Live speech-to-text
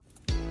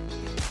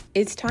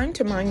It's time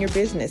to mind your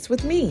business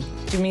with me,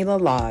 Jamillah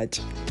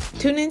Lodge.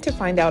 Tune in to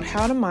find out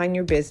how to mind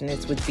your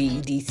business with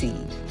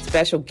BEDC,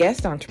 special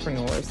guest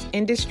entrepreneurs,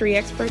 industry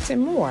experts,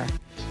 and more.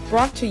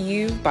 Brought to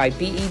you by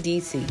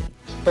BEDC.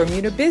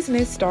 Bermuda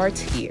business starts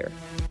here.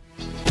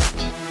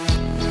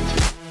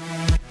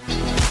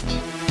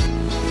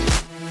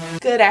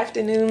 Good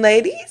afternoon,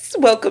 ladies.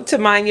 Welcome to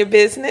Mind Your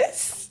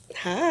Business.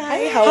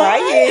 Hi, how are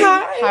you?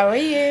 Hi. How are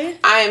you?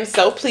 I am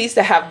so pleased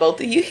to have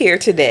both of you here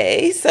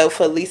today. So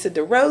Felica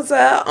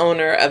DeRoza,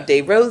 owner of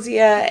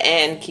Dayrosia,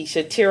 and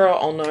Kisha Tyrrell,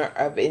 owner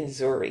of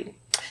Enzuri.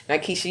 Now,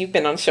 Kisha, you've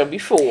been on the show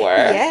before.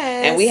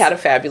 Yes. And we had a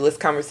fabulous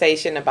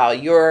conversation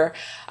about your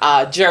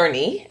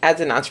journey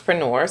as an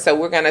entrepreneur. So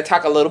we're going to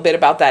talk a little bit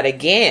about that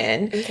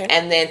again. Okay.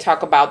 And then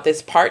talk about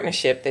this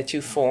partnership that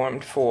you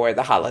formed for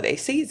the holiday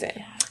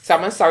season. So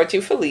I'm going to start with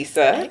you,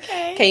 Felica.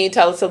 Okay. Can you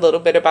tell us a little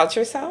bit about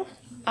yourself?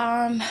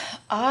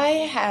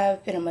 I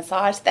have been a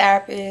massage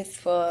therapist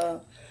for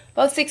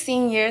about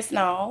 16 years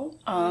now.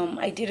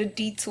 I did a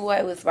detour.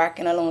 I was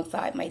working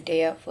alongside my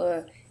dad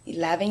for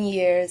 11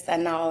 years,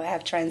 and now I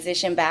have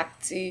transitioned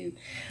back to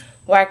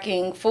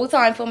working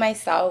full-time for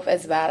myself,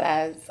 as well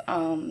as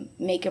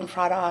making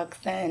products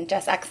and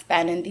just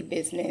expanding the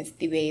business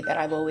the way that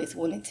I've always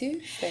wanted to.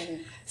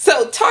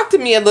 So talk to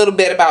me a little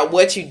bit about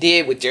what you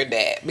did with your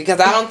dad, because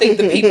I don't think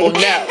the people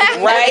know,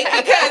 right?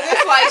 Because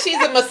it's like she's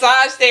a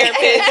massage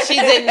therapist,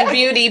 she's in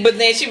beauty, but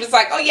then she was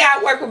like, oh yeah,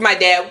 I work with my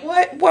dad.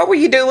 What were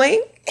you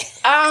doing?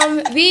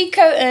 We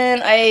co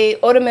in a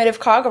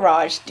automotive car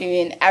garage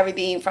doing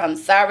everything from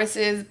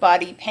services,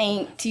 body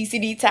paint,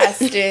 TCD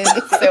testing.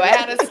 So I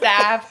had a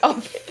staff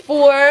of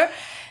 4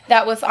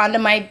 that was under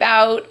my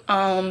belt.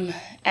 And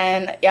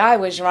yeah, I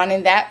was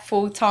running that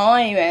full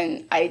time,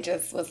 and I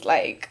just was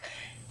like,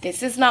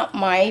 this is not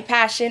my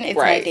passion, it's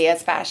my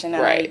dad's passion.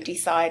 And I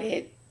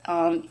decided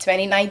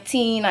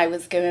 2019 I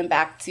was going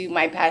back to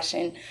my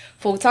passion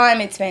full time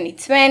in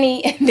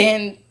 2020, and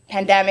then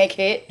pandemic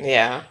hit.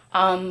 Yeah.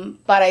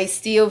 But I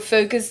still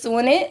focused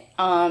on it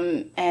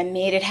and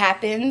made it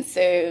happen.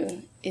 So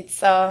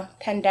it's a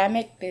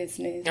pandemic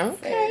business.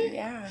 Okay. So,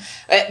 yeah.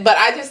 But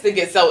I just think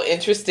it's so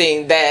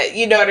interesting that,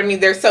 you know what I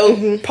mean, they're so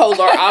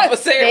polar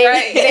opposite,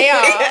 right? They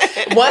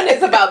are. One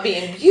is about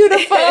being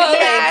beautiful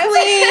and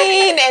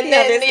clean, and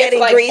then it's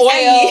like greasy.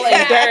 oil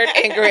and dirt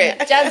and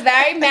grit. Just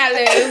very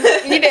mellow,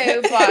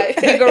 but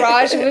the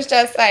garage was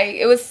just like,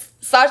 it was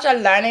such a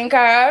learning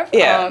curve.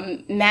 Yeah.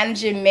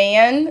 Managing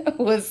man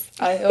was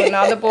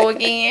another ball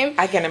game.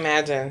 I can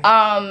imagine.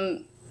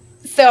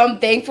 So I'm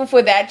thankful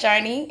for that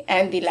journey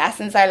and the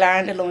lessons I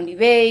learned along the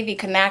way, the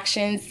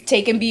connections,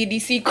 taking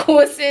BDC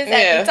courses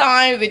at the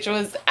time, which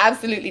was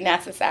absolutely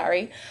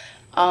necessary.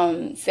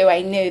 So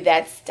I knew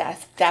that's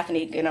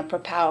definitely going to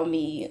propel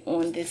me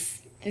on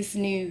this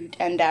new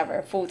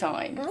endeavor full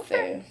time.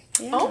 Okay.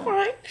 So, yeah. All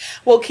right.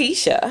 Well,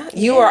 Kisha,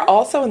 you are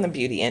also in the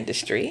beauty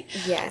industry.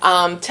 Yes.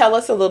 Tell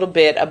us a little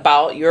bit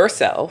about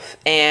yourself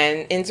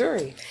and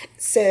Enzuri.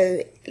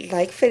 So,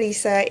 like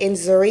Felica,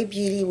 Enzuri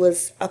Beauty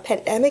was a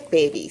pandemic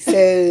baby.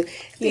 So,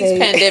 These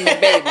pandemic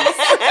babies.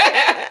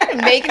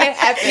 Making it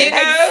happen. You know?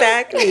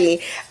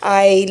 Exactly.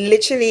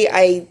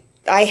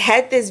 I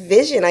had this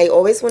vision. I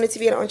always wanted to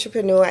be an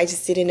entrepreneur. I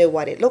just didn't know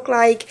what it looked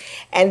like.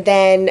 And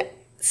then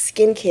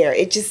skincare,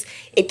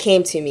 it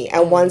came to me.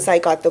 And once I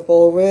got the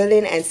ball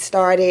rolling and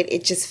started,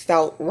 it just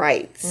felt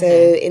right. So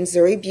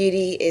Enzuri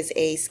Beauty is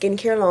a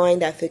skincare line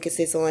that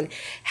focuses on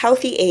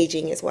healthy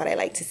aging, is what I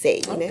like to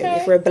say. You know,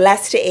 if we're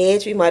blessed to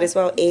age, we might as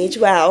well age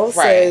well.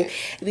 Right.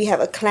 So we have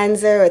a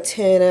cleanser, a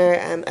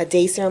toner, a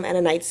day serum, and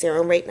a night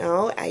serum right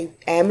now. I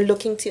am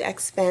looking to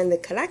expand the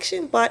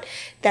collection, but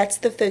that's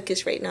the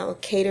focus right now,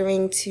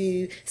 catering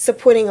to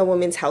supporting a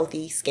woman's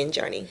healthy skin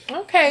journey.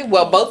 Okay.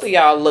 Well, both of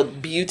y'all look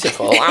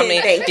beautiful. I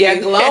mean, Thank you're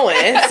you.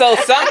 glowing. So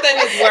something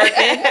is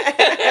working.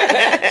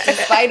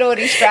 Despite all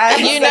these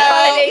strategies, You know,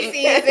 holiday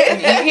season,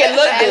 you can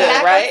look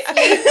good, right?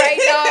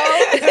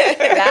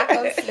 Lack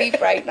of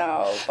sleep right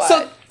now. But.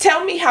 So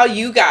tell me how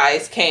you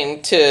guys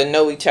came to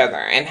know each other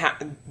and how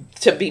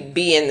to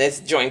be in this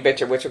joint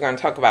venture, which we're going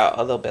to talk about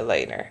a little bit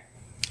later.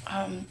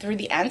 Through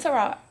the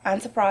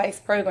Enterprise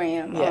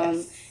program.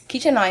 Yes.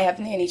 Kisha and I have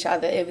known each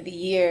other over the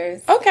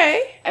years.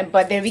 Okay.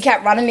 But then we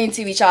kept running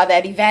into each other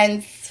at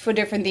events for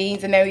different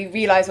things, and then we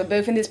realized we're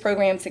both in this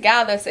program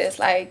together, so it's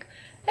like,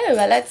 oh,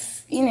 well,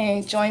 let's,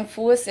 join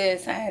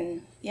forces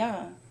and, see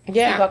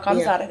what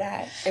comes out of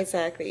that.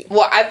 Exactly.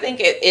 Well, I think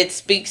it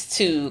speaks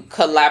to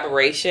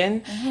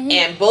collaboration,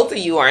 and both of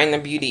you are in the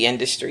beauty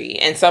industry,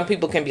 and some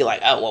people can be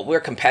like, oh, well,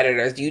 we're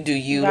competitors. You do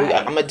you, right.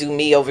 I'm going to do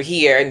me over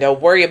here, and don't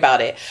worry about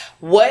it.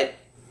 What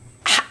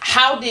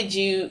is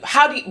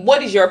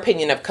your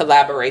opinion of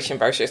collaboration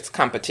versus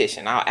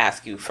competition? I'll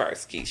ask you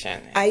first, Kisha.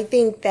 I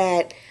think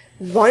that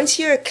once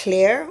you're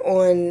clear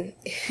on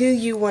who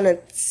you want to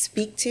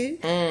speak to,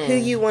 who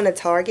you want to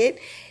target,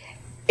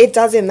 it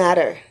doesn't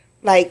matter.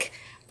 Like,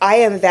 I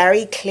am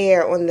very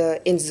clear on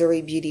the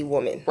Enzuri Beauty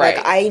woman. Right.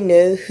 Like, I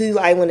know who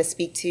I want to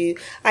speak to.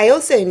 I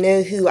also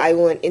know who I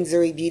want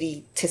Enzuri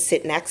Beauty to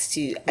sit next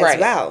to as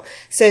well.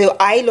 So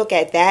I look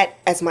at that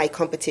as my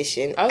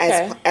competition,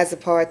 as a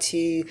part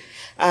to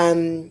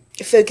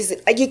focus.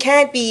 Like, you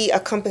can't be a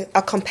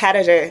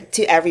competitor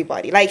to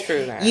everybody. Like,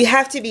 you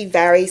have to be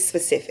very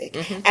specific.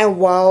 And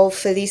while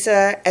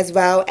Felicia, as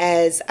well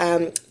as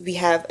we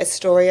have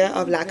Astoria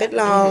of Lackett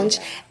Lounge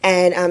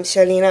and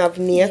Charlena of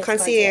Nia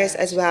Concierge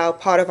as well,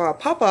 part of our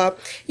pop-up,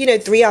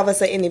 3 of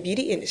us are in the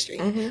beauty industry.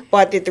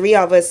 But the 3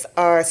 of us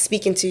are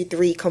speaking to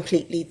 3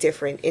 completely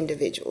different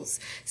individuals.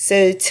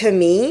 So to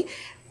me,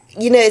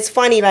 it's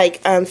funny,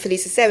 like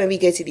Felicia said, when we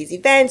go to these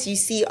events, you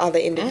see other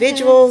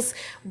individuals,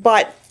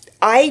 but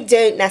I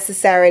don't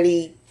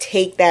necessarily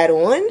take that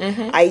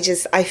on.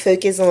 I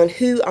focus on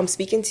who I'm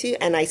speaking to,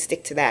 and I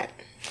stick to that.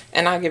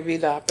 And I'll give you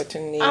the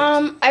opportunity.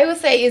 I would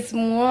say it's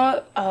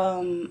more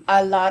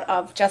a lot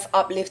of just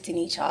uplifting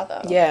each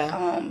other.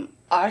 Yeah.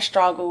 Our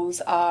struggles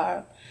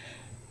are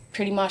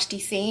pretty much the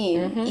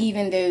same,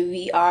 even though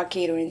we are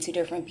catering to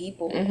different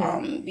people.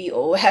 We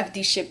all have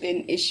the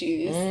shipping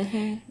issues.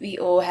 We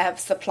all have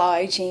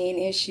supply chain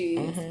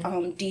issues,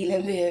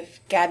 dealing with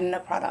getting a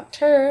product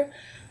here,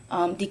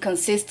 the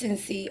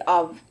consistency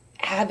of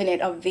having it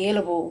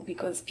available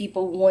because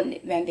people want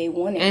it when they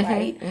want it,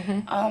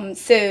 right?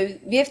 So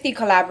with the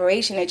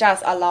collaboration, it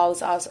just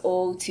allows us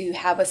all to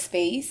have a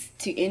space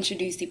to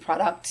introduce the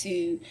product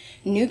to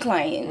new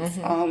clients,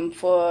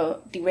 for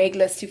the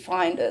regulars to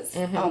find us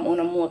on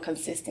a more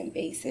consistent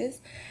basis.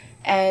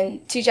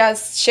 And to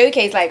just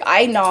showcase, like,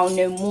 I now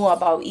know more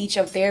about each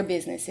of their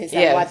businesses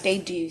and what they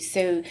do. So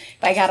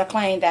if I got a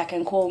client that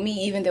can call me,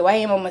 even though I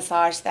am a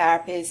massage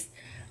therapist,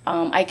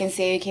 I can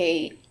say,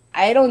 okay,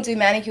 I don't do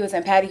manicures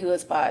and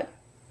pedicures, but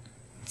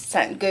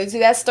go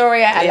to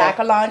Astoria at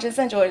Lackett Lounge in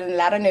St. George and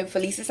let her know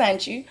Felicia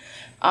sent you,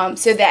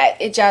 so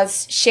that it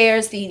just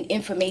shares the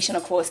information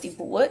across the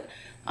board.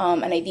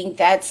 And I think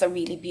that's a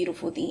really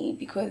beautiful thing,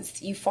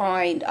 because you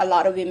find a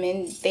lot of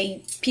women,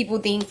 people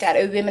think that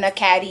women are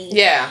catty.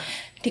 Yeah.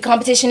 The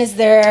competition is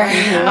there.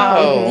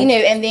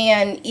 And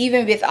then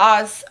even with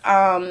us,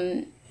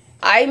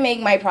 I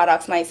make my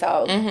products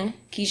myself.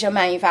 Kisha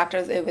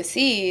manufactures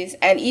overseas.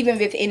 And even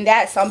within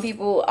that, some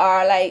people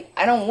are like,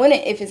 I don't want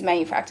it if it's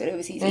manufactured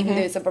overseas, even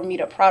though it's a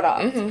Bermuda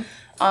product.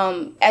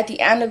 At the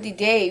end of the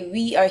day,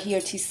 we are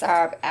here to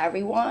serve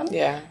everyone.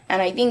 Yeah.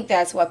 And I think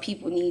that's what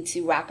people need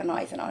to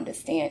recognize and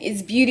understand.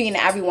 It's beauty in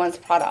everyone's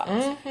product.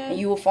 And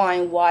you will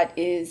find what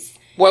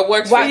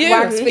works for you,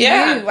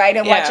 right?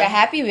 And what you're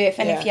happy with.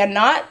 And if you're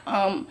not,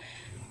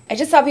 I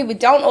just tell people,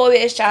 don't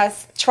always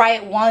just try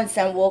it once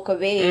and walk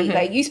away.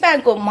 Like, you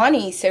spend good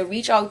money, so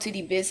reach out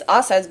to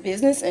us as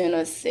business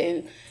owners.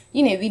 So,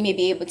 we may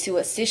be able to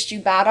assist you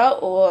better,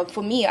 or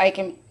for me, I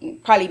can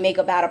probably make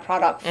a better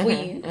product for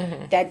you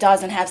that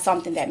doesn't have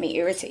something that may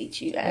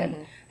irritate you.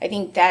 And I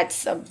think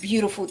that's a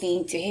beautiful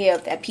thing to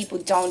have that people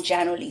don't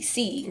generally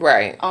see.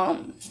 Right.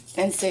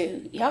 And so,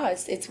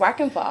 it's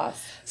working for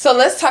us. So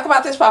let's talk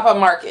about this pop-up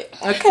market.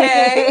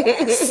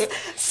 Okay.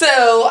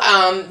 So,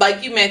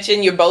 like you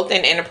mentioned, you're both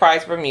in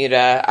Enterprise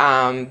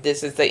Bermuda.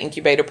 This is the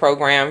incubator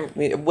program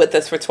with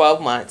us for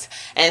 12 months.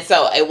 And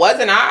so it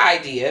wasn't our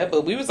idea,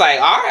 but we was like,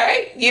 all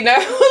right,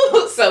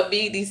 So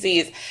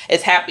BDC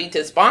is happy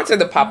to sponsor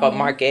the pop-up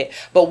market.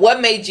 But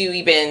what made you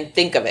even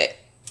think of it?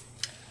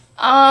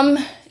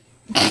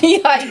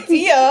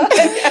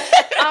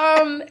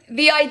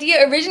 The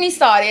idea originally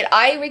started,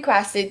 I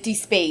requested the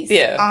space.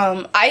 Yeah.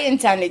 I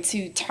intended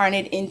to turn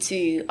it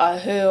into a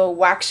whole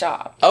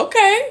workshop.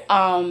 Okay.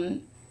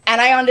 And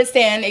I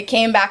understand it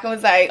came back and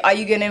was like, are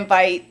you going to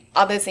invite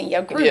others in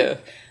your group? Yeah.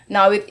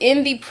 Now,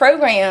 within the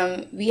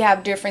program, we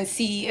have different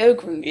CEO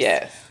groups.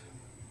 Yes.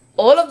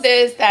 All of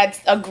those that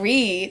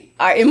agreed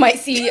are in my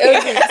CEO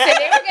group. So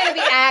they were going to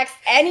be asked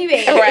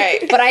anyway.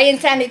 Right. But I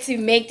intended to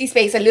make the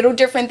space a little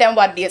different than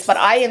what it is. But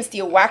I am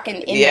still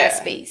working in that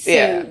space.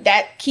 So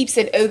that keeps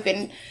it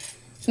open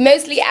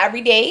mostly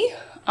every day.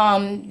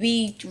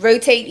 We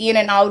rotate in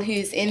and out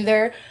who's in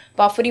there.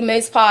 But for the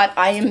most part,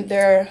 I am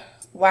there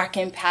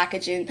working,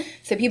 packaging.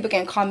 So people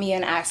can come in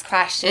and ask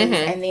questions.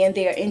 And then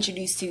they're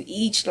introduced to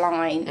each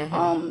line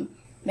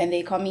when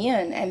they come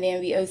in. And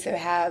then we also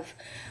have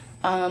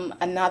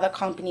another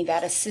company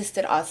that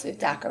assisted us with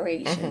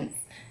decorations.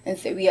 And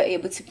so we are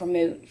able to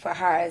promote for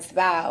her as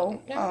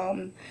well.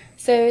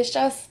 So it's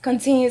just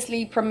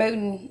continuously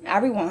promoting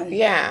everyone.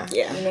 Yeah.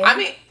 I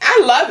mean,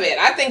 I love it.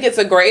 I think it's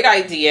a great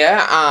idea.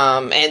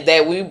 And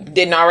that we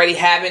didn't already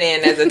have it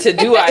in as a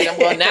to-do item.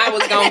 Well, now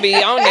it's going to be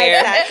on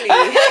there.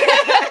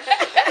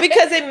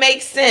 Because it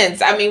makes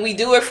sense. I mean, we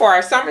do it for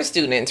our summer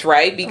students,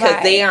 right?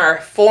 Because they are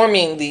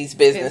forming these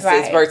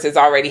businesses versus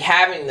already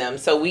having them.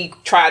 So we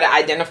try to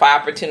identify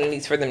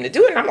opportunities for them to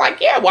do it. And I'm like,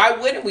 why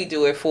wouldn't we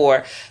do it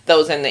for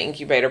those in the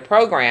incubator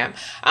program?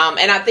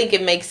 And I think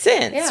it makes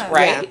sense,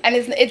 right? And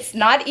it's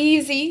not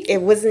easy.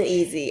 It wasn't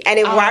easy. And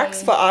it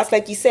works for us.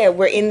 Like you said,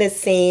 we're in the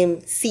same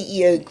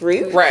CEO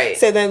group. Right.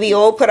 So then we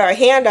all put our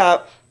hand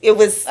up it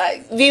was,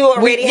 we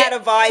already had a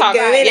vibe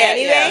going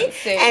anyway.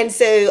 Yeah. And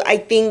so I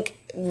think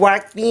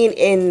being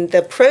in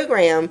the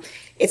program,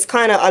 it's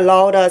kind of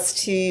allowed us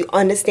to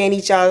understand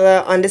each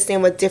other,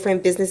 understand what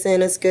different business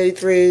owners go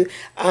through.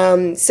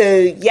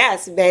 So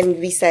yes, when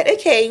we said,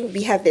 okay,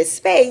 we have this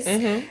space,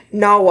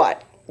 now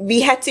what?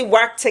 We had to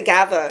work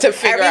together to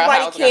figure out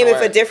how Everybody came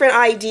with a different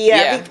idea.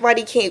 Yeah.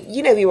 Everybody came,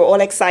 we were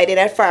all excited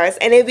at first.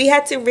 And then we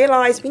had to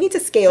realize we need to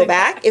scale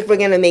back if we're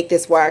going to make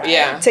this work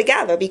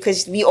together,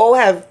 because we all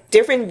have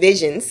different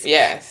visions.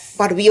 Yes.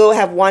 But we all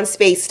have one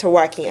space to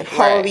work in.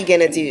 How are we going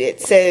to do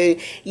it? So,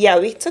 yeah,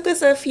 it took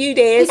us a few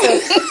days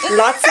of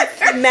lots of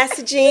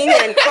messaging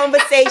and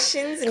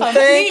conversations and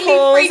phone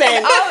calls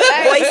and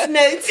voice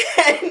notes.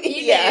 And,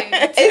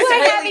 It's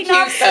really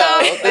cute, though.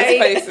 This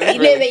place is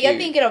really you're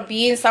cute. thinking of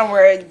being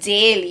somewhere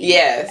daily.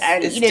 Yes,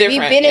 and it's we've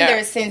different, been in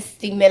there since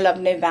the middle of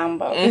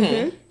November.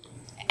 Mm-hmm.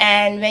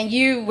 And when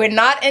you were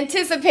not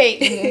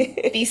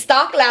anticipating the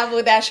stock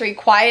level that's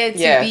required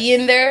to be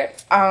in there,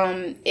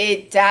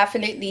 it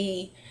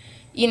definitely,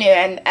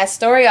 and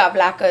Astoria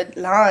Blackwood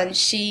Lounge,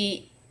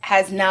 she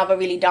has never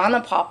really done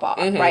a pop-up,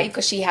 right?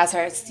 Because she has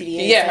her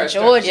studios in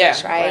Georgia,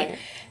 right?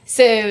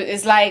 So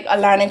it's like a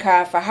learning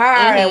curve for her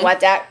and what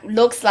that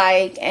looks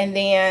like. And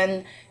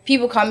then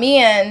people come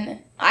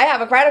in, I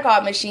have a credit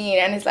card machine,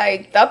 and it's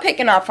like they're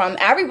picking up from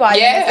everybody.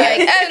 Yeah.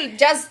 It's like, oh,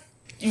 just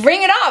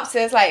ring it up. So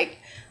it's like,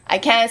 I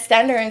can't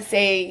stand her and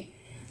say,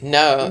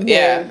 no,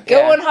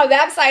 go on her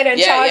website and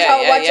charge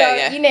her what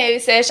you're,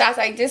 so she's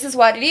like, this is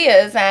what it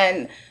is,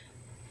 and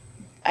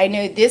I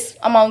know this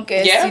amount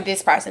goes to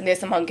this person,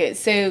 this amount goes.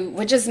 So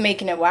we're just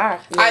making it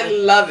work. I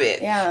love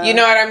it. Yeah. You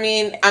know what I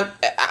mean?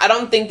 I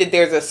don't think that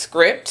there's a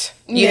script.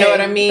 You know what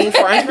I mean,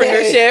 for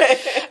entrepreneurship,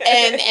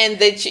 and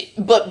that.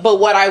 But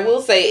what I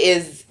will say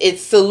is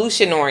it's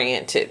solution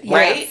oriented,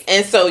 right?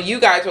 And so you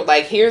guys were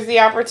like, here's the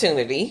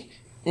opportunity.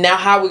 Now,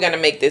 how are we going to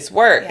make this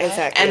work?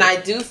 Exactly. And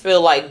I do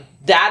feel like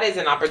that is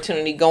an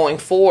opportunity going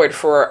forward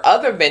for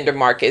other vendor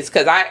markets,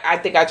 because I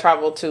think I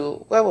traveled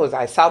to, where was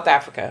I? South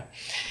Africa.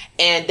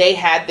 And they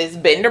had this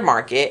vendor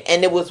market,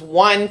 and it was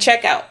one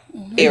checkout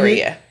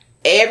area.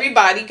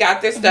 Everybody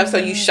got their stuff, so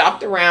you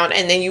shopped around,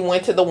 and then you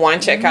went to the one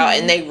checkout,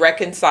 and they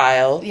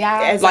reconciled,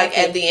 like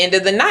at the end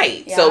of the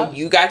night. Yeah. So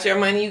you got your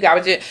money, you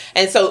got your,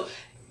 and so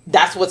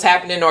that's what's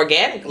happening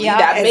organically. Yeah,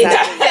 that you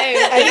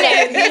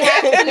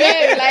have to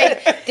know,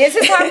 like, this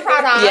is our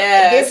product,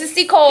 this is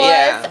the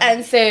cost,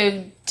 and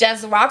so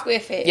just rock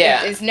with it.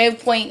 Yeah. There's no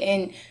point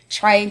in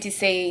trying to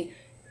say,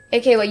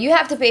 okay, well, you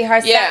have to pay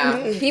her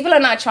something. People are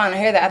not trying to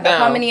hear that. They're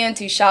coming in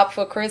to shop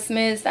for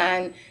Christmas,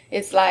 and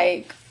it's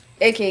like,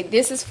 okay,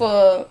 this is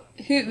for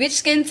which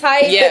skin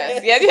type?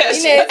 Yes.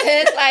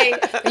 It's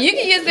like, you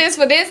can use this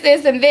for this,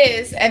 this, and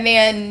this. And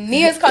then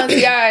Nia's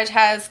Concierge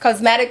has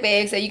cosmetic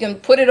bags that you can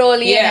put it all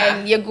in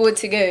and you're good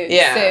to go.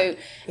 Yeah. So,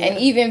 and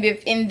even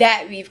within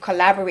that, we've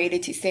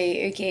collaborated to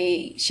say,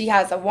 okay, she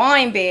has a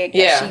wine bag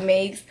that she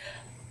makes.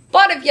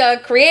 But if you're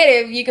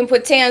creative, you can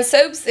put 10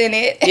 soaps in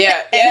it and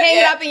hang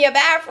it up in your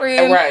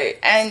bathroom. Right.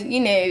 And,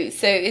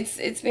 so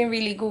it's been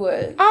really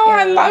good. Oh,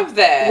 I love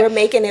that. We're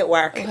making it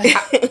work.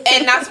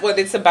 And that's what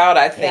it's about,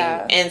 I think.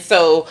 Yeah. And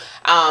so,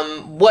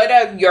 what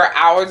are your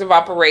hours of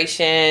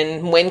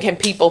operation? When can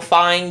people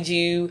find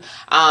you?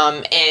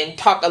 And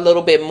talk a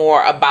little bit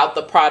more about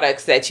the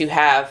products that you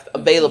have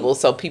available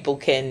so people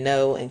can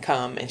know and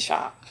come and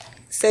shop.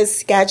 So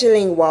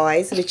scheduling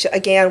wise, which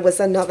again was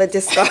another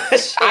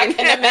discussion. I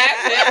can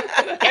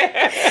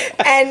imagine.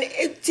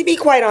 And to be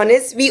quite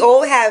honest, we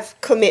all have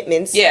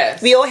commitments.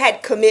 Yes. We all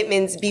had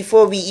commitments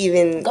before we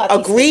even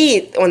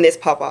agreed on this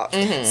pop-up.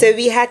 So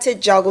we had to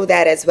juggle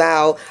that as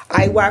well.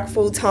 I work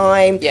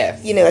full-time.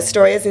 Yes.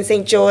 Astoria's in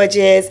St.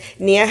 George's.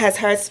 Nia has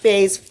her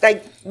space.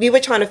 Like, we were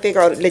trying to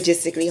figure out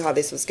logistically how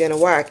this was going to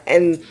work.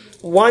 And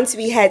once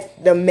we had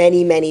the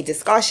many, many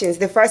discussions,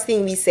 the first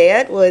thing we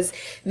said was,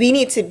 we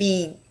need to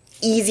be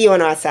easy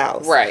on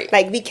ourselves. Right.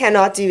 Like, we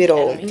cannot do it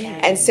all.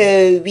 And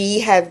so we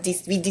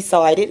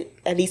decided,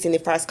 at least in the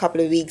first couple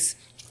of weeks,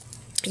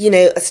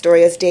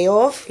 Astoria's day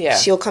off,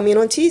 she'll come in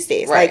on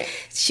Tuesdays. Right.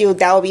 Like,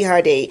 that'll be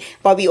her day.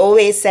 But we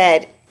always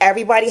said,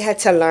 everybody had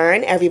to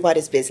learn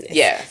everybody's business.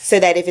 Yes. So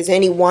that if there's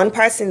only one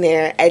person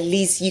there, at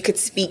least you could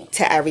speak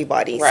to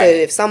everybody. Right. So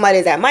if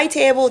somebody's at my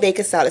table, they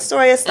could sell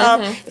Astoria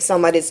stuff. If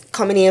somebody's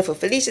coming in for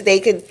Felicia,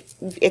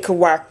 it could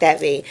work that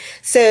way.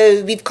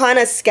 So we've kind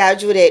of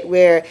scheduled it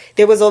where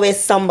there was always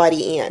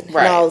somebody in.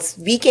 Right. Now,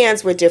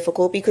 weekends were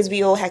difficult because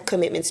we all had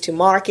commitments to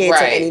markets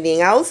or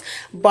anything else.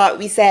 But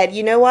we said,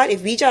 you know what,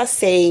 if we just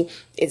say,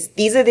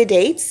 these are the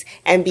dates,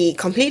 and be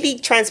completely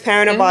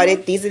transparent about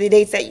it. These are the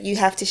dates that you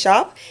have to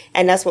shop,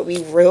 and that's what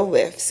we roll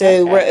with.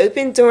 So we're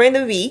open during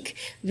the week.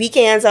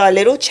 Weekends are a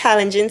little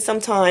challenging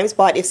sometimes,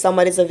 but if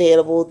somebody's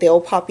available,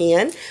 they'll pop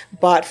in.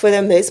 But for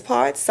the most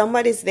part,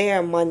 somebody's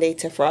there Monday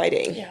to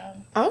Friday. Yeah.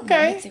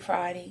 Okay. Monday to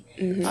Friday.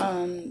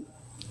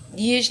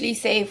 Usually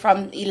say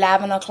from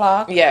 11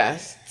 o'clock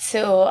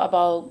till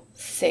about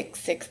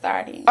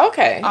 6:30.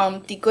 Okay.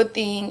 The good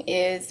thing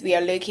is we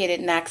are located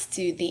next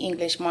to the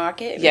English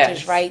Market, which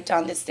is right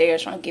down the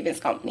stairs from Gibbons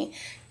Company.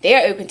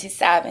 they're open to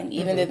 7,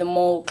 even though the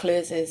mall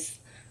closes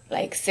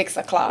like 6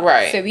 o'clock.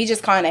 Right. So we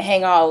just kind of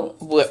hang out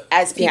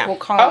as people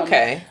come.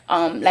 Okay.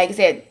 Like I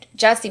said,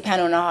 just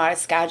depend on how our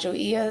schedule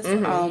is.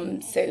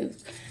 So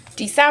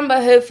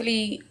December,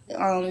 hopefully,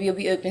 we'll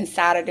be open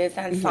Saturdays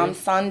and some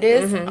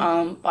Sundays.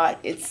 But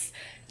it's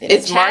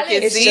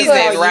market season,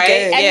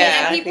 right?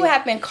 And people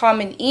have been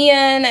coming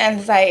in and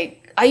it's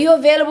like, are you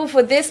available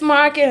for this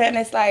market? And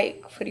it's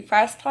like, for the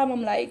first time,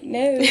 I'm like,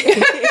 no.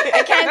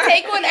 I can't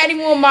take on any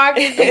more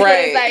markets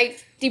because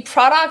like the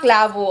product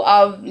level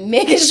of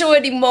making sure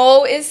the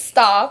mall is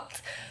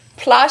stocked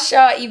plus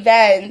your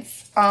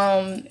events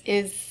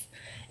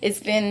it's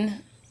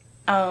been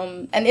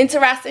an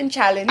interesting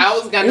challenge. I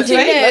was gonna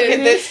say, look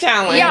at this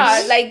challenge.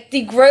 Yeah, like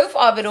the growth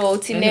of it all,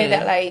 to know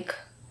that like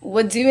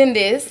we're doing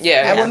this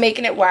and we're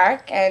making it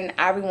work and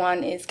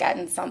everyone is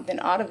getting something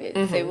out of it.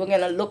 So we're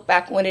gonna look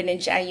back on it in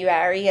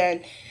January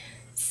and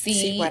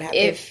see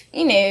if,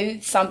 you know,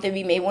 something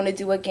we may want to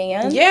do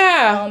again.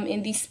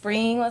 In the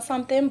spring or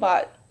something.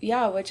 But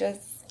yeah, we're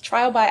just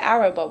trial by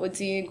error, but we're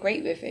doing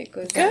great with it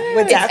because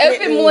it's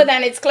open more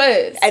than it's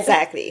closed.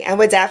 Exactly, and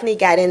we're definitely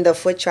getting the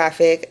foot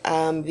traffic.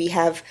 We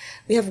have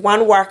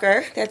one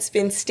worker that's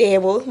been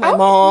stable. My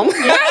mom.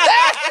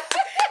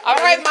 All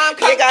right, Mom,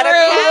 come you got through.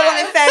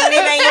 A family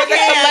that you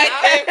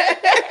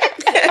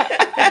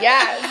can.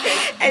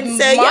 Yes. And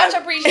so much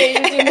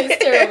appreciation to Miss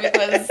Tyrrell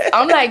because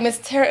I'm like, Miss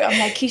Tyrrell, I'm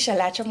like, Kisha,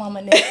 let your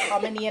mama know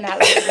coming in at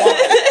like 1.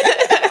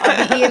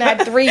 I'll be in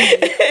at 3.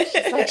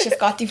 She's like, she's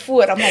got the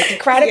food. I'm like, the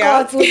credit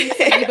cards on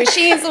the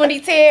machines on the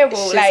table.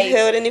 She's like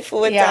holding the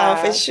food down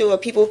for sure.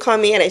 People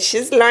come in and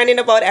she's learning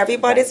about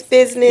everybody's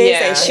business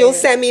and she'll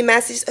send me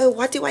messages, oh,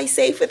 what do I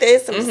say for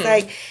this? I'm just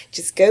like,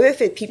 just go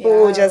with it. People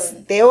will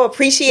just, they'll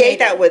appreciate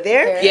that we're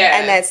there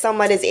and that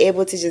someone is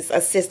able to just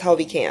assist how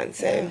we can.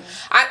 So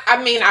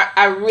I mean,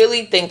 I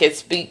really think it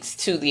speaks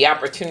to the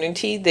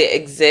opportunity that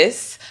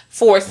exists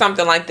for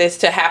something like this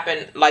to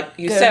happen, like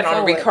you said,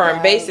 on a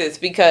recurring basis,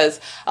 because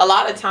a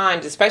lot of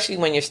times, especially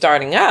when you're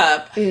starting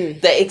up,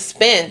 the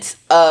expense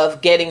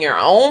of getting your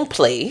own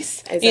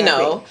place, you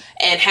know,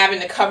 and having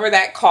to cover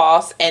that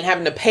cost and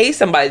having to pay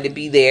somebody to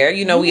be there,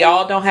 you know, we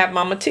all don't have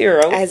Mama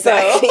Tyrrell.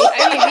 Exactly. So,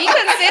 I mean, we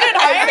considered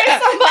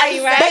hiring somebody,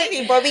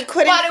 right? But we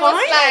couldn't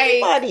find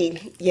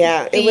anybody.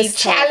 Yeah, it was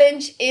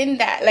challenge in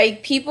that.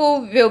 Like,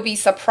 people will be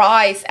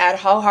surprised at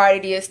how hard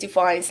it is to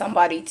find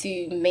somebody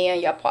to man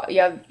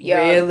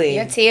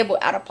your table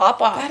at a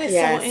pop-up. That is so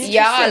interesting.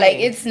 Yeah, like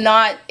it's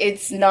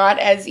not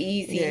as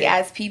easy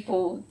as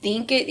people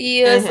think it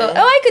is. So,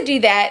 I could do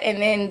that,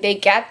 and then they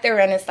get there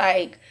and it's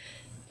like,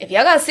 if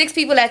y'all got 6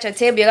 people at your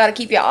table, you got to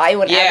keep your eye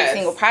on every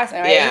single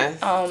person, right?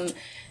 Yes.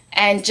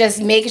 And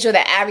just making sure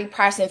that every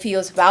person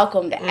feels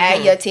welcomed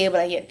at your table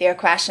and their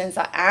questions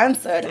are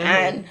answered.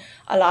 And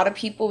a lot of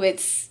people,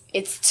 it's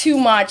too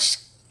much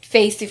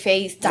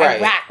face-to-face,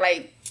 direct.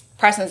 Like,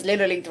 person's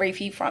literally 3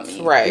 feet from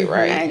you. Right.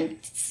 And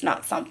it's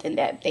not something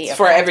that they are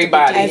for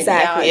everybody.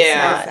 Exactly.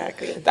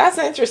 Exactly. That's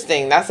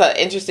interesting. That's an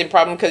interesting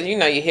problem because, you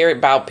know, you hear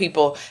about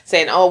people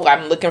saying, oh,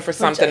 I'm looking for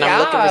something,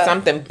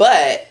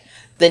 but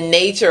the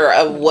nature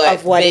of what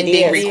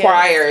vending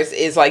requires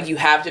is like you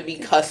have to be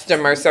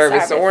customer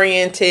service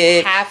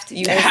oriented.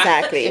 You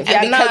exactly. And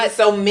because it's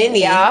so many,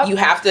 you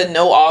have to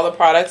know all the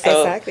products.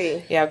 So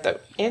exactly. You have to.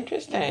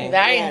 Interesting.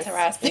 Very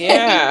interesting.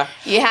 Yeah.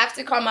 You have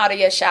to come out of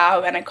your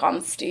shell when it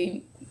comes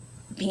to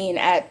being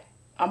at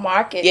a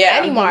market,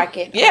 any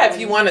market. Yeah, if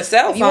you want to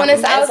sell something. If you want to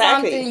sell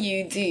something,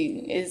 you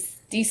do. It's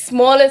the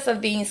smallest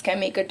of things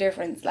can make a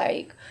difference.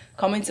 Like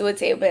coming to a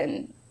table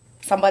and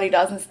somebody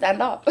doesn't stand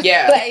up.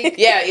 Yeah. Like,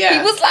 He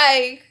was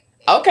like,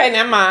 okay,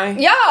 never mind.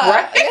 Yeah.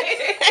 Right.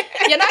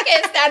 You're not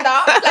going to stand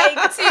up.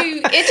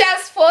 It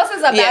just forces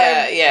a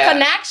better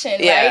connection,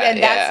 right?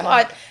 And that's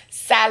what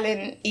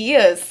selling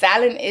is.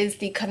 Selling is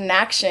the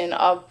connection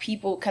of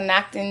people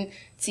connecting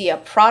to your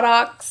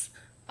products.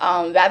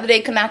 Whether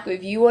they connect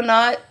with you or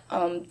not,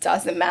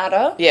 doesn't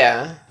matter.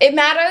 Yeah. It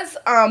matters,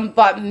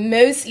 but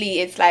mostly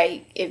it's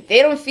like, if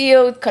they don't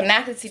feel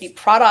connected to the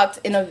product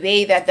in a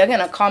way that they're going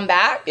to come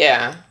back.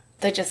 Yeah.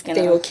 They're just going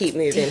to keep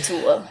moving.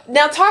 Detour.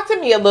 Now, talk to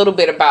me a little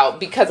bit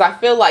about, because I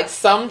feel like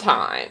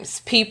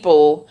sometimes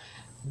people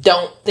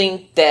don't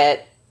think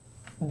that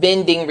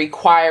vending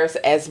requires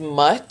as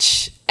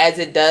much as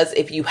it does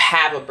if you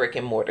have a brick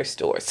and mortar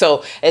store.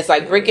 So it's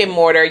like brick and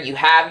mortar, you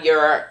have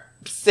your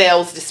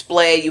sales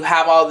display, you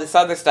have all this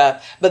other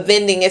stuff, but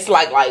vending, it's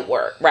like light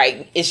work,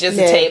 right? It's just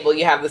a table,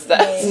 you have the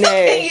stuff. So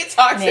can you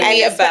talk to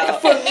me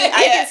about? For me, I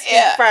can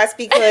speak first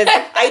because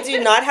I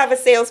do not have a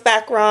sales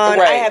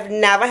background. I have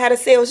never had a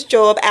sales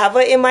job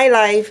ever in my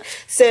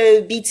life.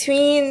 So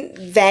between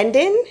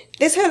vending,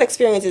 this whole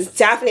experience is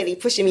definitely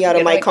pushing me out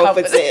of my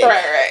comfort zone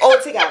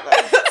altogether.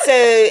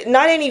 So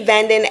not only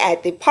vending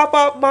at the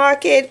pop-up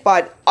market,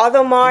 but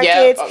other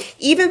markets. Yep.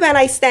 Even when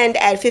I stand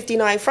at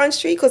 59 Front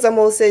Street, because I'm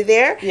also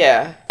there,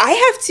 I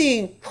have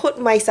to put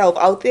myself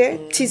out there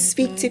to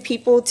speak to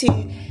people, to,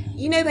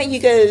 you know, when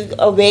you go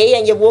away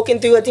and you're walking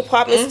through a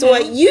department store,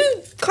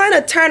 kind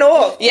of turn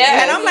off.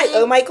 Yeah. And I'm like,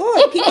 oh my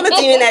God, people are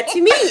doing that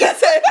to me.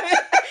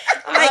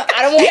 I'm like,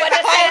 I don't want what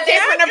you're selling.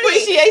 Different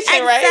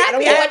appreciation, right? I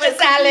don't want what you're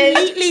selling.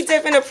 Completely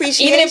different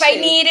appreciation. Even if I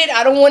need it,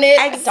 I don't want it.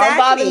 Exactly. Don't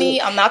bother me.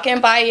 I'm not going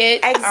to buy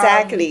it.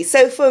 Exactly.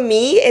 So for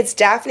me, it's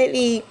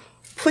definitely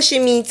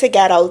pushing me to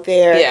get out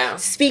there,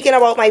 speaking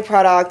about my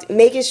product,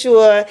 making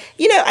sure,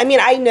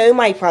 I know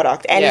my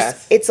product, and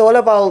it's all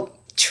about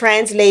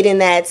translating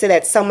that so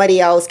that somebody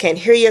else can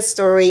hear your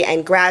story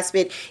and grasp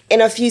it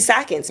in a few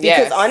seconds,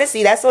 because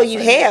honestly, that's all you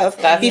have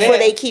before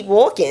they keep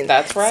walking.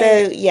 That's right.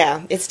 So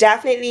it's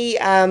definitely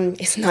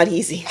it's not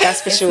easy,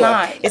 that's for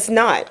sure. It's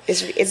not.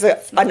 It's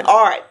an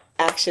art,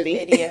 actually.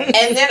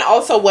 And then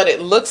also what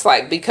it looks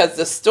like, because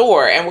the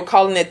store, and we're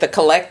calling it the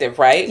Collective,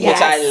 right? Yes.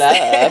 Which I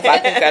love. I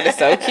think that is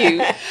so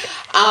cute.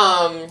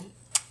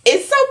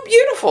 It's so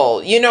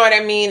beautiful, you know what I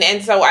mean?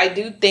 And so I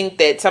do think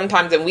that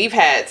sometimes, and we've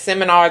had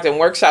seminars and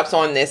workshops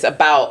on this,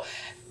 about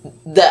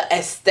the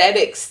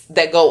aesthetics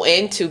that go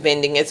into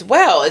vending as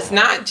well. It's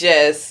not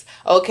just,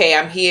 okay,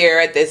 I'm here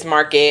at this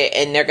market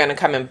and they're going to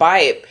come and buy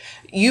it.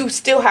 You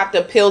still have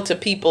to appeal to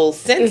people's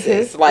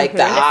senses, like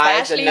the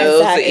eyes, the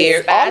nose, the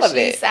ears, all of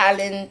it.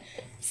 Selling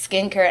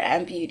skincare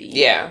and beauty.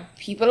 Yeah.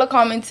 People are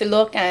coming to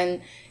look,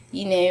 and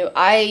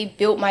I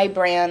built my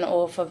brand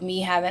off of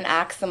me having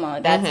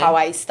eczema. That's how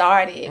I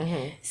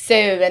started.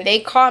 So when they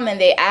come and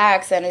they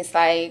ask, and it's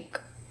like,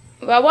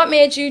 well, what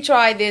made you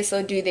try this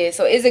or do this?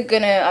 Or is it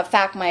going to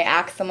affect my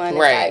eczema? And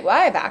it's like, well,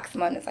 I have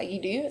eczema. And it's like,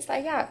 you do? It's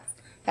like, yeah,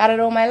 got it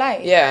all my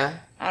life. Yeah.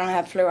 I don't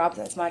have flare-ups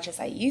as much as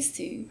I used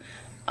to.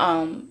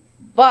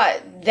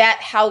 But that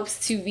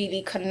helps to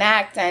really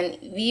connect. And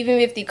even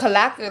with the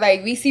collective,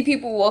 like, we see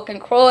people walking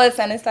across,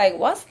 and it's like,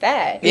 what's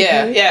that?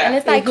 Yeah, yeah. And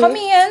it's like, come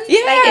in.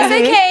 Yeah. Like,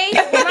 it's okay.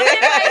 I'm not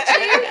gonna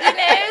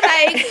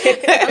fight you,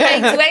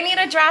 I'm like, do I need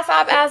to dress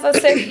up as a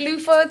silk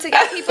loofah to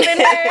get people in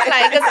there?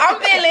 Like, because I'm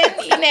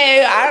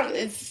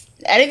feeling,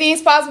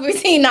 anything's possible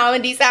between now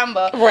and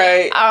December.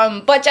 Right.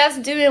 But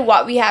just doing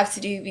what we have to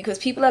do, because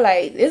people are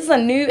like, this is a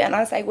new, and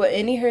I was like, well,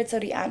 any here till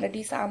the end of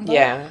December.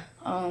 Yeah.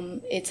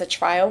 It's a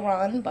trial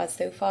run, but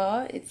so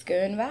far it's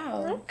going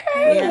well.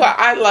 Okay. Yeah. Well,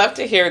 I love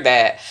to hear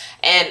that.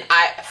 And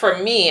for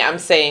me, I'm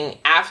saying,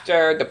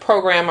 after the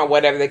program or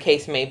whatever the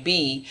case may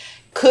be,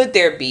 could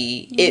there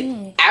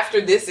be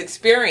after this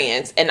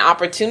experience an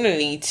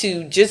opportunity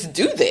to just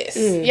do this?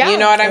 Yeah, you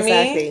know what I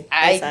mean?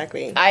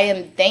 Exactly. I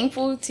am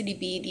thankful to the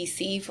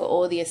BDC for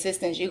all the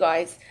assistance you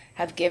guys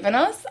have given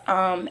us.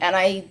 And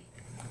I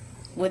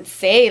would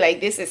say,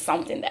 like, this is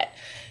something that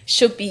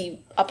should be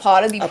a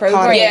part of the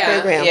program.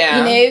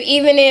 Yeah.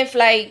 Even if,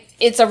 like,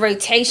 it's a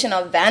rotation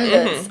of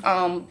vendors.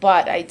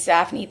 But I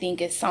definitely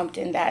think it's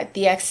something that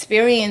the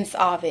experience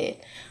of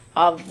it,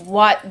 of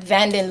what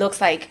vending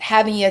looks like,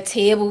 having your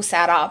table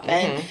set up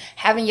and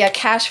having your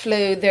cash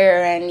flow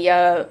there and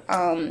your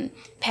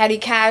petty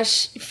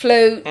cash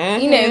float,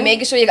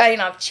 making sure you got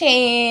enough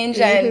change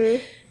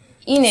and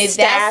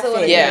that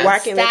sort of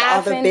working with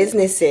other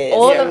businesses,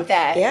 all of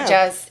that.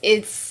 Just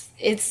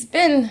it's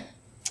been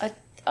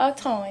a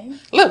time.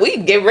 Look, we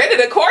can get rid of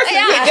the courses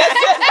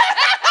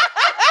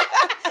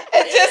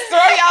and just throw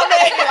y'all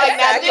in like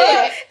that.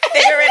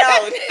 Figure it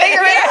out.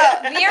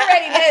 We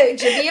already know.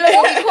 Jamillah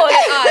will be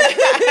calling us.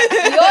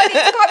 You all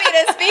need to come in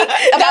and speak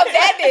about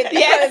vending,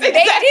 because they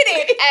did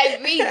it,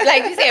 and we,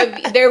 like you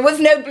said, there was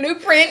no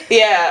blueprint.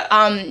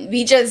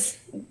 We just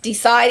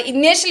decided.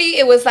 Initially,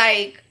 it was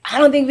like, I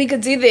don't think we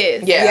could do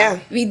this.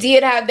 We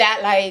did have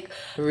that, like,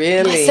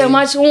 really so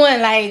much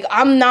on. Like,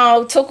 I'm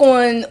now took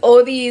on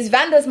all these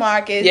vendors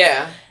markets.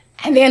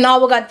 And then now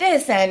we got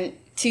this, and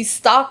to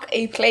stock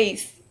a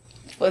place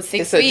for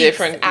 6 weeks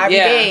every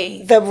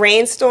day. The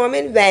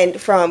brainstorming went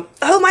from,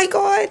 oh my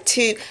God,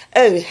 to,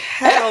 oh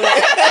hell no,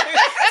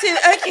 to,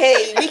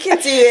 okay, we can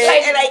do it.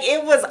 Like, and like,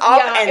 it was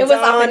up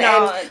and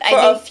down for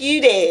a few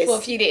days.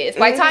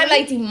 By the time,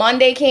 like, the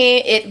Monday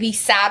came, we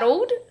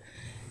settled.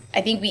 I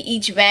think we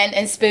each went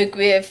and spoke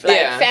with,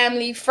 like,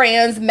 family,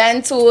 friends,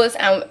 mentors,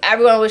 and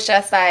everyone was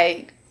just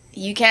like,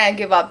 you can't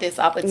give up this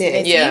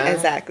opportunity.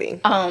 Exactly.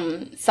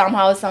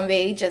 Somehow, some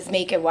way, just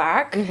make it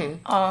work.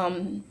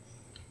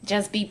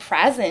 Just be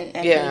present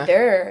and be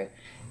there.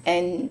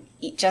 And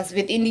just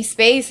within the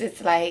space,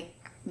 it's like,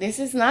 this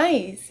is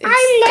nice.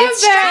 I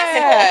love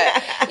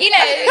that.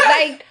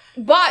 Like,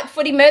 but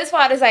for the most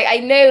part, it's like, I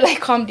know, like,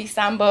 come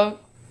December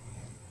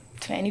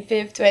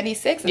 25th,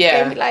 26th, it's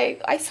going to be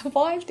like, I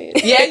survived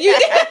it. Yeah, you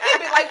did.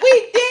 Be like,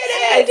 we did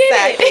it.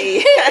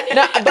 Exactly.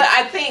 No, but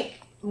I think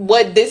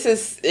what this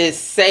is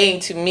saying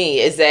to me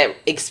is that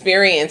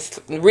experience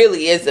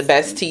really is the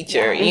best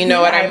teacher. You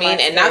know what I mean?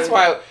 And that's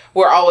why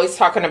we're always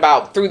talking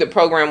about, through the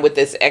program, with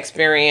this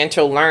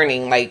experiential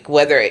learning, like,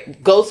 whether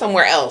it go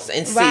somewhere else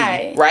and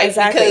see, right?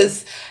 Exactly.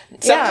 Because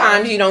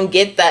sometimes you don't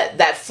get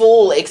that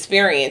full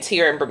experience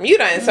here in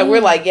Bermuda. And so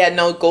we're like,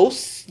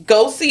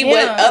 go see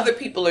what other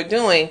people are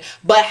doing,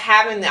 but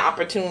having the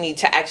opportunity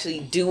to actually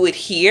do it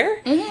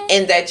here,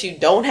 and that you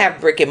don't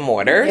have brick and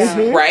mortars,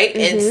 right?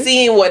 And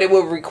seeing what it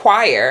would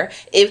require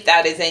if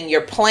that is in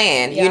your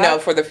plan, you know,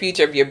 for the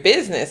future of your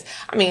business.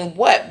 I mean,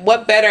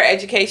 what better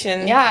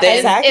education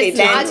than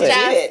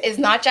it's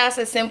not just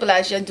as simple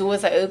as your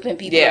doors are open,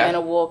 people are going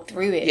to walk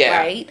through it,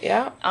 right?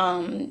 Yeah.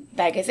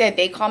 Like I said,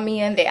 they come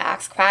in, they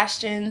ask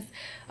questions.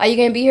 Are you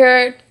going to be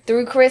here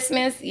through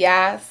Christmas?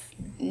 Yes.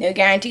 No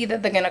guarantee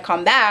that they're going to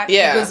come back,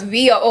 because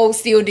we are all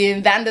still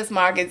doing vendors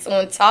markets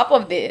on top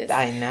of this.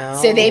 I know.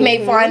 So they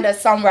may find us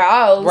somewhere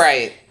else,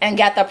 right, and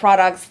get the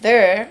products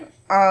there.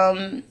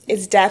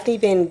 It's definitely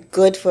been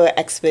good for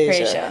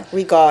exposure,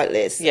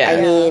 regardless. I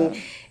mean,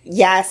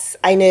 yes,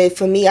 I know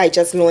for me, I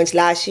just launched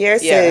last year,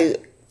 so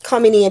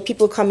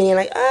people coming in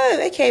like, oh,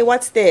 okay,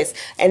 what's this?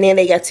 And then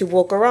they get to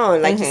walk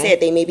around. Like you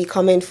said, they may be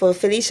coming for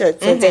Felicia,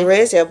 for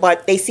Dayrosia,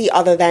 but they see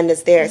other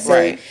vendors there.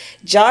 So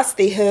just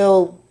the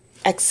whole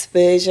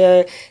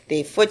exposure,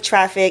 the foot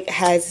traffic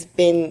has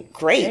been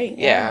great.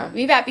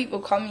 We've had people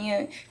come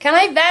in. Can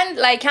I vend?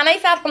 Like, can I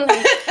sell them?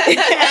 Like,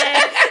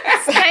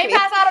 can you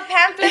pass out a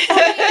pamphlet for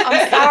me?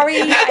 I'm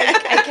sorry,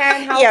 I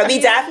can't help. Yeah, we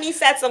definitely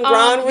set some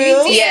ground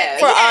rules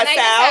for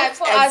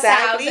ourselves,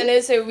 and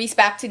also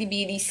respect to the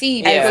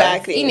BDC.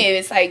 Because, you know,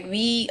 it's like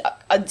we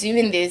are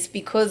doing this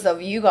because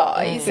of you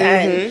guys,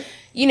 and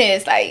you know,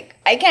 it's like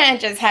I can't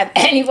just have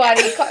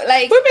anybody we can't just put up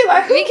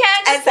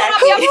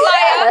your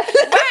flyer.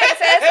 Right.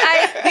 So it's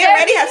like we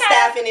already have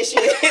staffing issues.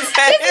 This is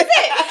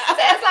it. So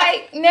it's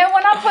like, no,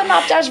 we're not putting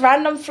up just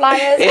random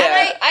flyers. And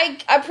I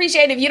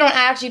appreciate if you don't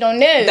ask, you don't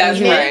know. That's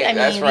right. I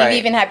mean, we've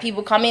even had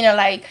people come in and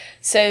like,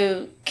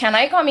 so can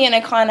I come in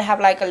and kind of have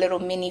like a little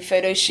mini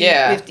photo shoot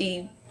with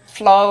the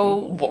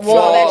wall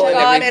that you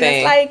got? And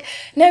it's like,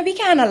 no, we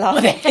can't allow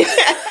that.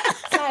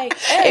 It's like,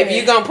 if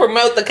you're gonna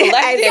promote the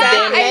collective,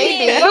 then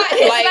maybe. So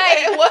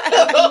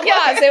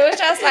it's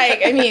just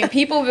like, I mean,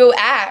 people will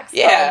ask,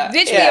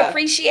 which we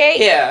appreciate.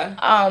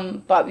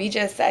 But we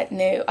just said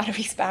no out of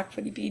respect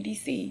for the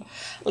BDC.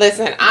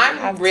 Listen,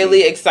 I'm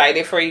really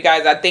excited for you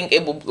guys. I think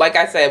it will, like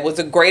I said, was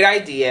a great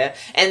idea,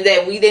 and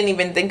that we didn't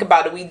even think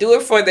about it. We do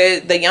it for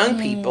the young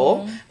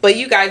people, but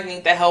you guys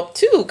need the help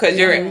too, because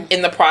you're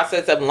in the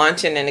process of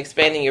launching and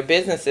expanding your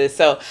businesses.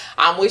 So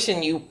I'm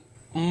wishing you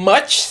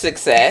much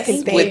success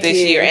with this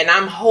year, and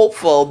I'm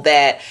hopeful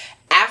that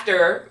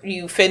after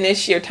you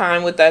finish your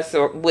time with us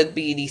or with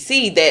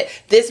BDC, that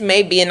this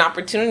may be an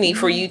opportunity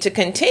for you to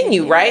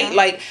continue, right?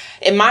 Like,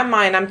 in my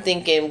mind, I'm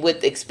thinking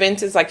with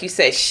expenses, like you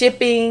said,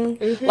 shipping,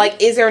 like,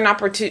 is there an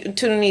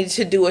opportunity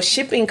to do a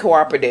shipping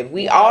cooperative?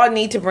 We all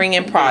need to bring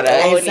in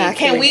products.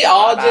 Can we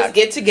all just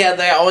get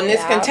together on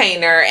this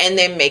container and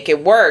then make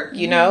it work,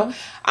 you know?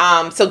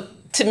 So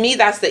to me,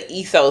 that's the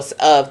ethos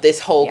of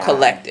this whole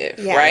collective,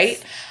 right?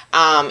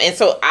 And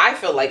so I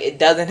feel like it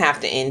doesn't have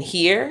to end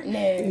here.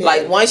 No.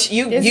 Like, once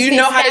you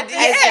know how to do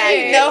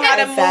you know how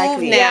to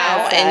move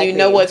now, and you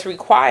know what's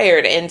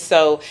required. And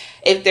so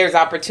if there's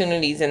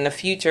opportunities in the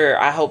future,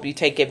 I hope you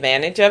take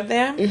advantage of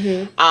them.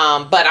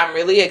 But I'm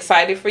really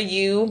excited for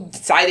you.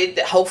 Excited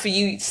that hopefully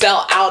you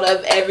sell out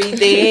of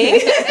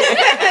everything.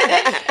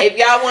 If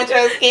y'all want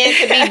your skin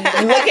to be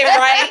looking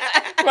right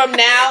from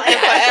now and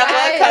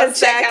forever, come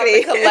check out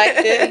the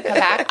collective.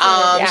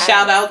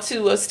 Shout out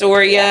to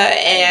Astoria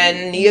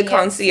and Nia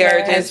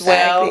Concierge as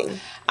well.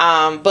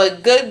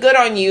 But good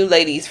on you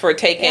ladies for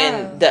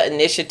taking the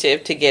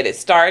initiative to get it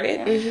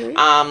started.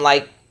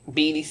 Like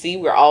BDC,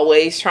 we're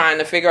always trying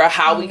to figure out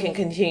how we can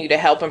continue to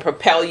help and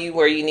propel you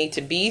where you need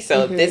to be.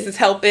 So if this is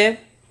helping,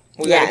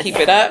 we're going to keep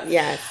it up.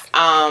 And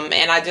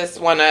I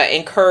just want to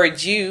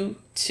encourage you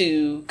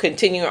to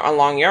continue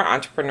along your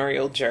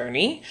entrepreneurial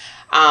journey.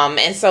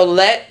 And so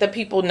let the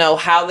people know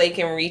how they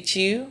can reach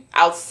you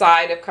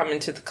outside of coming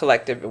to the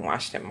collective in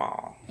Washington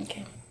Mall.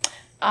 Okay.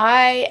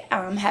 I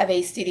have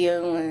a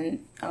studio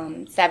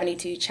on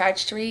 72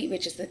 Church Street,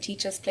 which is the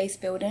Teacher's Place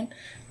building,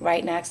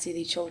 right next to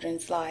the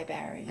Children's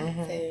Library.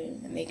 So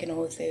they can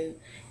also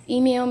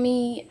email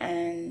me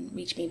and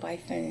reach me by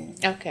phone.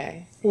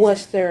 Okay.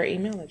 What's their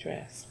email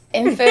address?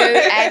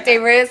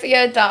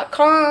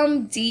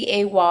 info@dayrosia.com,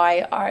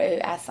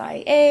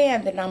 DAYROSIA,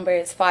 and the number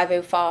is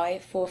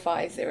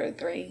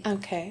 505-4503.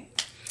 Okay.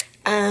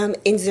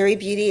 Enzuri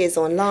Beauty is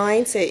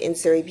online, so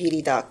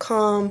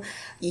enzuribeauty.com.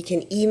 You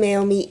can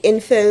email me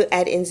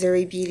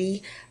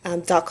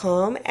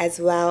info@enzuribeauty.com, as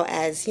well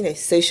as,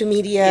 social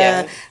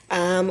media,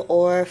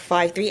 or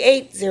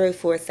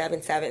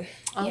 538-0477.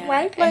 All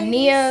right, and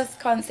Nia's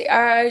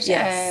Concierge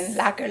and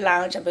Lacquer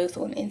Lounge are both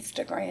on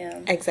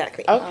Instagram.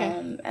 Exactly.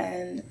 Okay.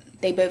 And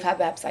they both have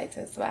websites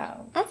as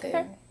well. Okay.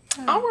 So.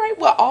 All right.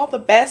 Well, all the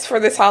best for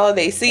this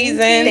holiday season.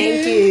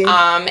 Thank you.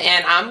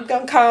 And I'm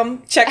gonna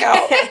come check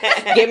out,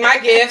 get my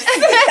gifts.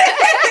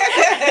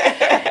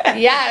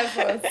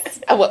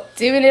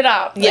 Doing it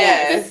up.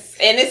 Yes,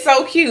 and it's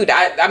so cute.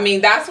 I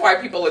mean, that's why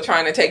people are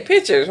trying to take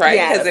pictures,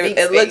 right? Because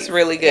it looks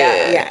really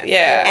good.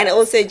 Yeah. And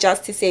also,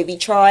 just to say, we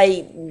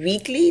try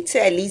weekly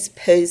to at least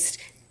post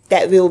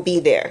that we'll be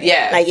there.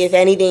 Yeah. Like if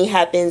anything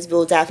happens,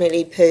 we'll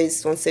definitely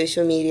post on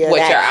social media.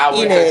 What your hours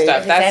and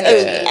stuff. That's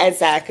good.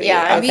 Exactly.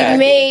 Yeah, and Okay. we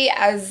may,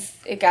 as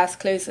it gets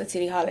closer to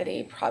the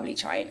holiday, probably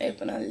try and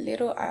open a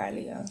little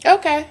earlier.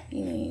 Okay.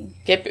 You know.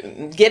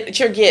 Get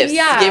your gifts.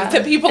 Yeah. Give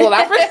to people an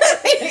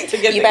opportunity to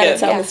get You the better gifts.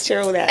 tell Miss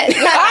Tyrrell that.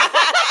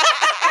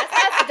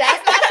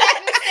 That's not set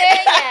in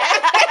stone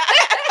yet.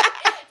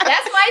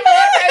 That's my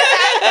thought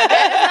process.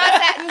 That is not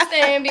set in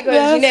stone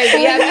because, you know,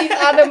 we have these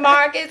other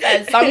markets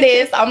and some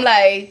days I'm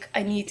like,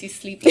 I need to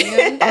sleep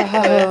in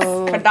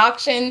because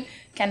production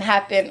can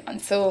happen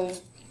until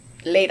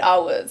late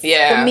hours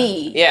for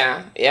me.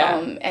 Yeah.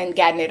 And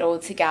getting it all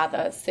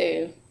together.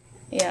 So,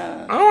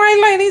 yeah. All right,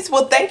 ladies.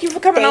 Well, thank you for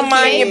coming on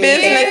Mind Your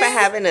Business. Thank you for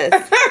having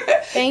us.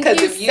 Thank you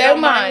Because if you so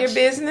don't much. mind your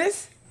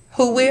business,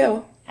 who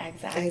will?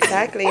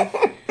 Exactly.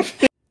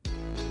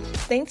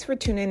 Thanks for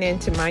tuning in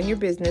to Mind Your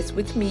Business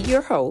with me,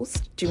 your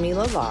host,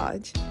 Jamillah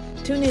Lodge.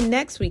 Tune in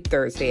next week,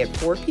 Thursday at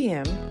 4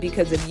 p.m.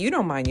 because if you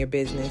don't mind your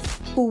business,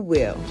 who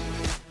will?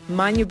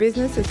 Mind Your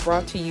Business is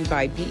brought to you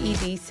by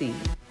BEDC.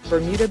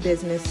 Bermuda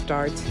Business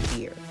starts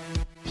here.